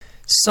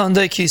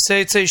Sunday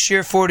Kiseitze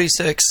Shir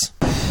 46.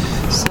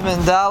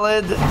 Siman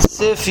Daled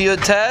Sif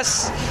Yud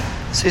Tes.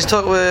 So he's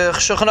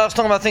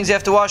talking about things you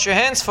have to wash your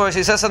hands for. So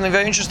he says something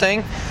very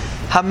interesting.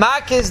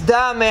 Hamakis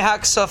da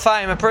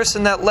mehaksafayim, a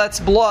person that lets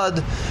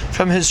blood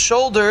from his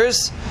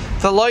shoulders,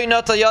 v'lo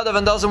yinata yadav,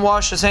 and doesn't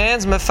wash his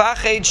hands,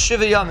 mefached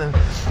shiva yamim.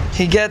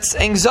 He gets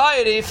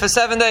anxiety for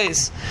 7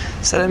 days.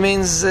 So that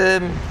means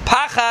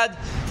pachad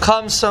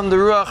comes from the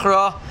ruach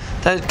ra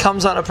that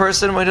comes on a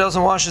person when he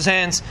doesn't wash his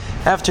hands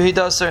after he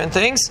does certain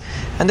things.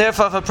 And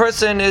therefore, if a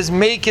person is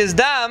make his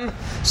dam,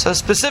 so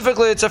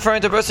specifically it's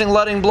referring to a person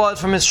letting blood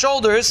from his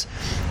shoulders,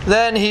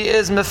 then he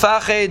is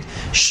mefached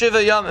shiva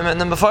yamim. And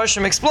the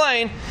Mefarshim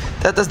explain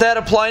that does that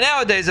apply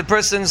nowadays? A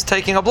person's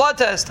taking a blood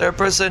test, or a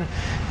person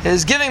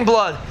is giving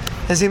blood.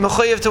 Is he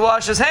mechuyev to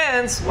wash his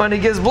hands when he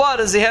gives blood?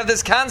 Does he have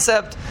this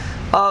concept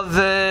of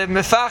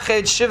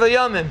mefached shiva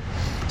yamim?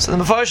 So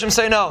the Mefarshim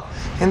say no.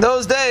 In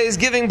those days,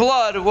 giving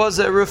blood was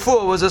a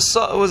refuah, was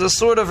a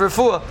sort of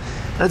refuah.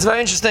 And it's very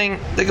interesting.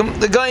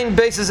 The Gaon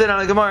bases it on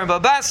a Gemara in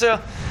Baba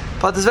Basra,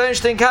 but this very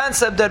interesting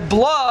concept that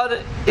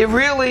blood, it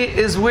really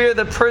is where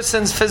the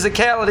person's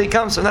physicality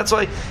comes from. That's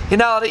why you're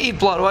not allowed to eat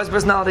blood. Why is a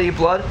person not allowed to eat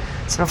blood?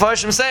 So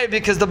Mefarshim say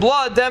because the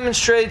blood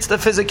demonstrates the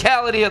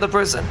physicality of the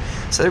person.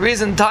 So the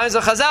reason times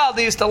of Chazal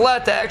they used to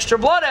let the extra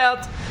blood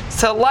out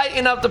to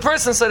lighten up the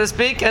person, so to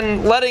speak,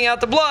 and letting out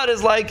the blood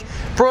is like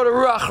brought a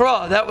ruach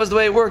ra. That was the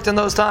way it worked in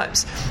those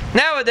times.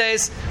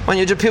 Nowadays,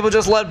 when people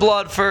just let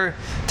blood for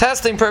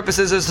testing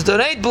purposes, is to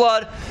donate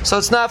blood, so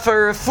it's not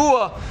for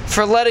refuah,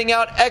 for letting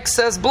out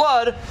excess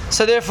blood,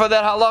 so therefore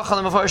that halacha,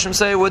 the Mefarshim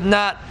say, would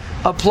not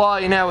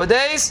apply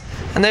nowadays,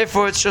 and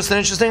therefore it's just an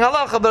interesting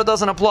halacha, but it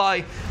doesn't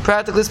apply.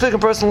 Practically speaking, a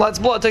person lets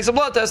blood, takes a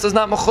blood test, is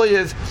not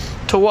mechuyev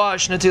to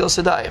wash netil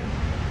sedayim.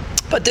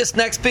 But this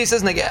next piece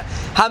is negeh.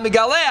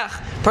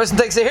 Hamigaleach. Person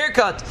takes a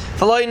haircut.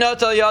 V'lo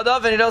yinoto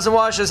yadav, and he doesn't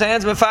wash his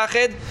hands.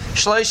 Mefached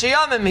shleishi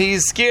yamim.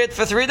 He's scared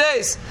for 3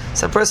 days.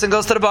 So a person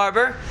goes to the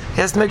barber.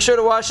 He has to make sure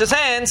to wash his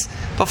hands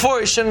before.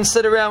 He shouldn't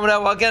sit around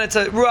without. Well, again, it's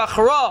a ruach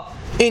ra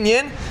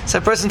inyan. So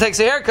a person takes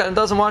a haircut and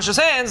doesn't wash his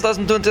hands,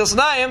 doesn't do until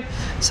sedayim.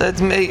 So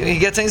he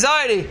gets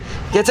anxiety,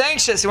 gets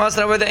anxious. He wants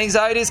to know where the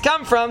anxieties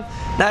come from.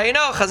 Now you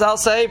know, Chazal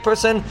say,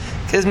 person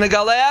is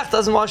megaleach,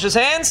 doesn't wash his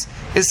hands,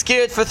 is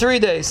scared for 3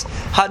 days.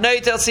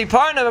 Hadneitel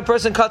siparnav, a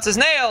person cuts his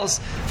nails.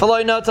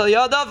 V'lo yinotel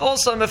yadav,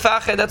 also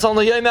mefached, that's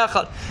only yom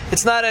echad.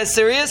 It's not as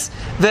serious.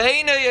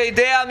 Ve'eino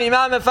yedea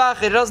mimah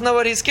mefached, he doesn't know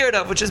what he's scared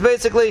of, which is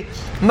basically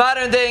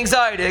modern day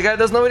anxiety. A guy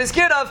doesn't know what he's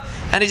scared of,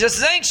 and he just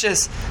is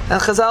anxious.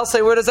 And Chazal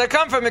say, where does that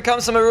come from? It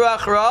comes from a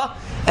ruach ra,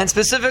 and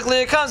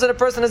specifically it comes when a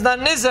person is not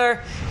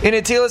nizar in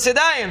etilas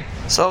yadayim.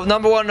 So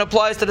number one, it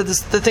applies to the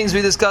things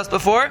we discussed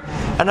before,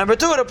 and number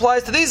two, it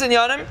applies to these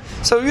inyanim.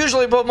 So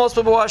usually most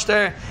people wash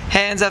their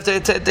hands after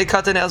they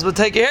cut their nails, but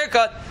take a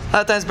haircut, a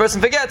lot of times the person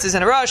forgets, he's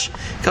in a rush,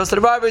 goes to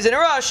the barber, he's in a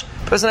rush,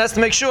 the person has to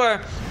make sure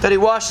that he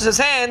washes his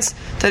hands,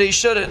 that he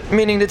shouldn't,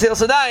 meaning the til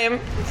sedayim,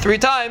 3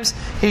 times,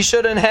 he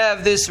shouldn't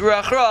have this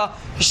ruach ra,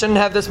 he shouldn't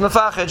have this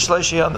mefached shleishi yamim.